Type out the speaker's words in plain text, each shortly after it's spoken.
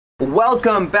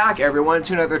Welcome back everyone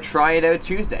to another Try It Out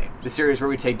Tuesday, the series where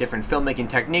we take different filmmaking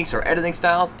techniques or editing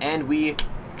styles and we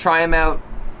try them out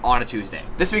on a Tuesday.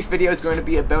 This week's video is going to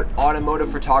be about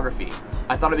automotive photography.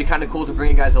 I thought it'd be kind of cool to bring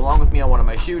you guys along with me on one of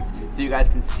my shoots so you guys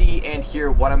can see and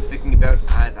hear what I'm thinking about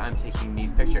as I'm taking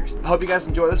these pictures. I hope you guys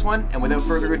enjoy this one, and without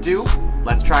further ado,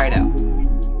 let's try it out.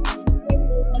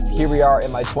 Here we are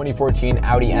in my 2014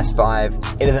 Audi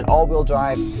S5. It is an all-wheel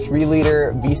drive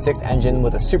 3-liter V6 engine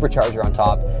with a supercharger on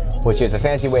top, which is a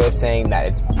fancy way of saying that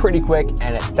it's pretty quick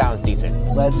and it sounds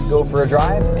decent. Let's go for a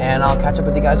drive and I'll catch up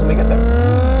with you guys when we get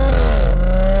there.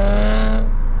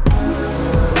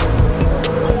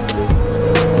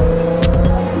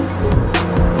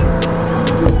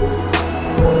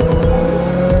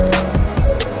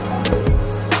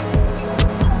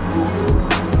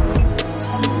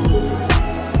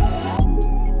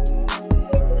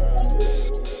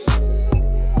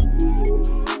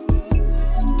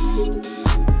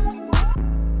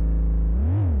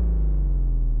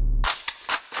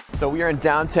 So we are in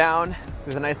downtown.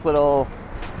 There's a nice little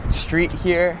street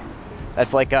here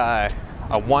that's like a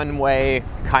one-way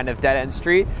kind of dead-end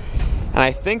street. And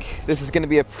I think this is gonna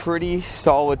be a pretty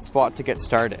solid spot to get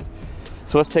started.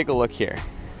 So let's take a look here.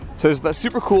 So there's that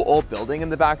super cool old building in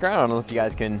the background. I don't know if you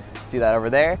guys can see that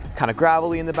over there. Kind of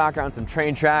gravelly in the background, some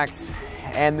train tracks.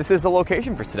 And this is the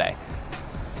location for today.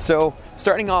 So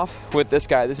starting off with this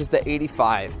guy, this is the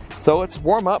 85. So let's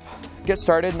warm up. Get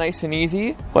started nice and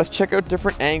easy. Let's check out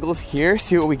different angles here,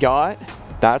 see what we got.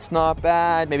 That's not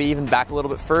bad. Maybe even back a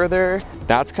little bit further.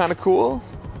 That's kind of cool.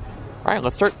 All right,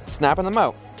 let's start snapping them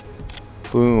out.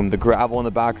 Boom, the gravel in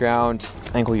the background.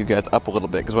 Let's angle you guys up a little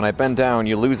bit because when I bend down,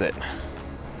 you lose it.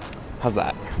 How's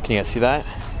that? Can you guys see that?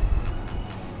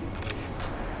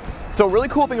 So really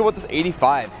cool thing about this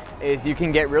 85 is you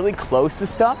can get really close to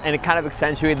stuff and it kind of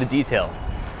accentuates the details.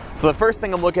 So the first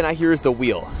thing I'm looking at here is the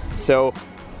wheel. So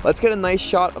let's get a nice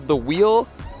shot of the wheel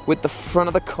with the front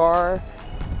of the car.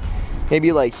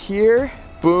 Maybe like here.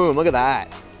 Boom, look at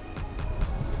that.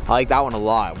 I like that one a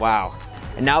lot, wow.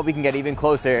 And now we can get even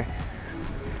closer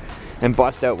and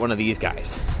bust out one of these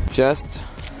guys. Just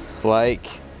like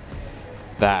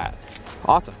that.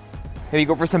 Awesome. Maybe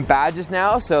go for some badges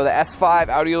now. So the S5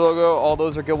 Audi logo, all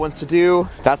those are good ones to do.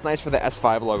 That's nice for the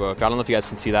S5 logo. I don't know if you guys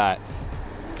can see that.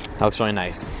 That looks really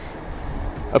nice.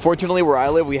 Unfortunately, where I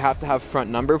live, we have to have front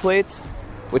number plates,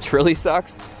 which really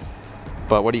sucks,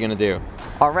 but what are you gonna do?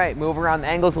 All right, move around the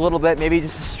angles a little bit, maybe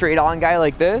just a straight on guy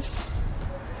like this.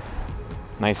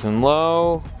 Nice and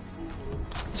low.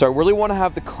 So I really wanna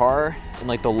have the car in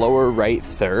like the lower right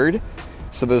third,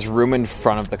 so there's room in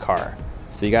front of the car.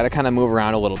 So you gotta kind of move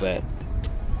around a little bit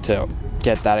to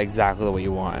get that exactly the way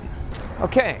you want.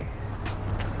 Okay,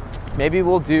 maybe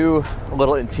we'll do a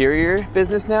little interior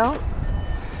business now.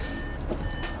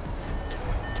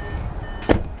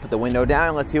 The window down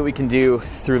and let's see what we can do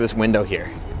through this window here.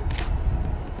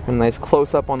 A nice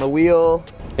close up on the wheel.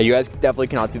 Yeah, you guys definitely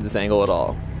cannot see this angle at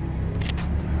all.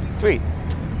 Sweet.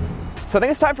 So I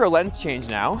think it's time for a lens change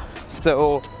now.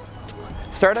 So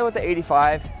start out with the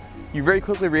 85. You very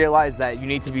quickly realize that you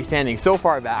need to be standing so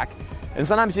far back and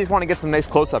sometimes you just want to get some nice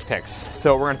close-up pics.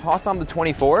 So we're gonna toss on the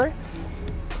 24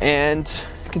 and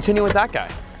continue with that guy.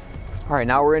 All right,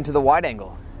 now we're into the wide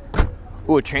angle.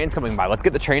 Ooh, a train's coming by. Let's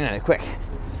get the train in it quick.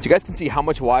 So you guys can see how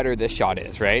much wider this shot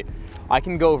is, right? I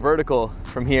can go vertical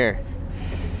from here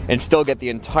and still get the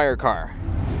entire car.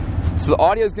 So the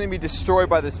audio is gonna be destroyed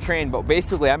by this train, but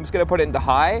basically I'm just gonna put it into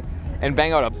high and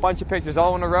bang out a bunch of pictures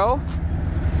all in a row,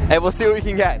 and we'll see what we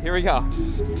can get. Here we go.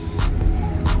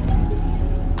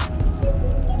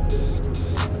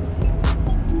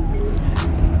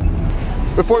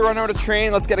 Before we run over the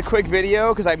train, let's get a quick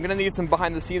video because I'm gonna need some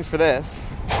behind the scenes for this.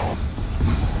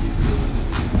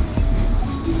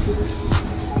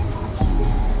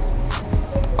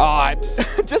 Oh, I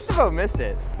just about missed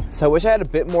it. So I wish I had a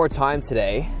bit more time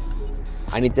today.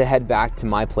 I need to head back to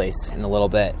my place in a little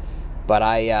bit. But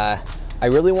I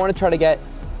really want to try to get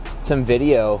some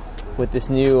video with this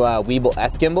new Weebill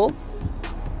S gimbal.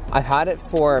 I've had it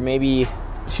for maybe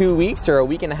 2 weeks or a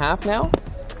week and a half now.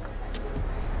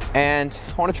 And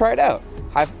I want to try it out.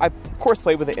 I've of course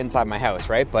played with it inside my house,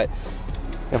 right? But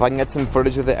if I can get some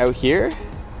footage with it out here,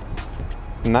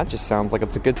 then that just sounds like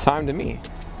it's a good time to me.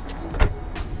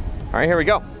 All right, here we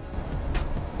go.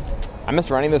 I'm just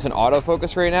running this in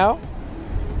autofocus right now.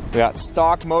 We got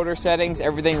stock motor settings,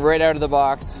 everything right out of the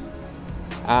box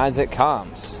as it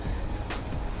comes.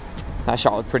 That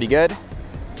shot looked pretty good.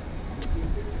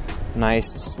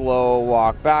 Nice slow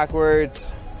walk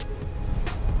backwards.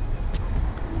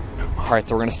 All right,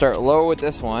 so we're gonna start low with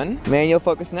this one. Manual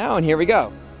focus now, and here we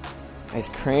go. Nice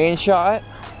crane shot.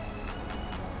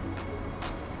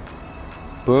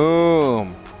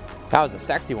 Boom. That was a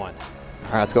sexy one.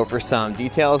 All right, let's go for some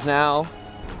details now.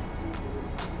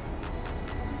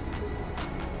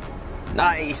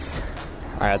 Nice.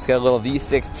 All right, let's get a little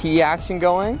V6T action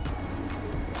going.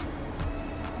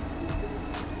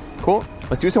 Cool.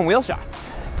 Let's do some wheel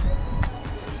shots.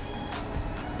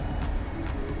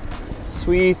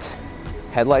 Sweet.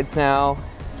 Headlights now.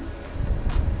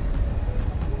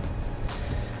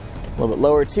 A little bit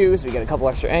lower too, so we get a couple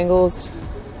extra angles.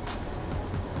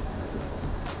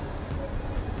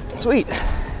 Sweet.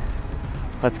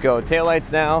 Let's go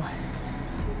taillights now.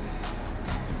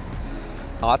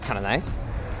 Oh, that's kind of nice.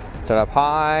 Start up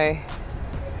high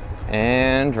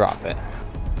and drop it.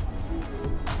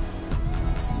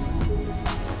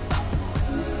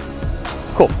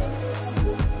 Cool.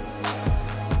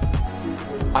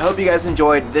 I hope you guys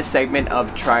enjoyed this segment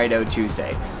of Try It Out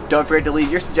Tuesday. Don't forget to leave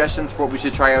your suggestions for what we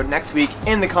should try out next week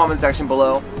in the comment section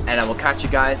below, and I will catch you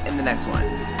guys in the next one.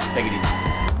 Take it easy.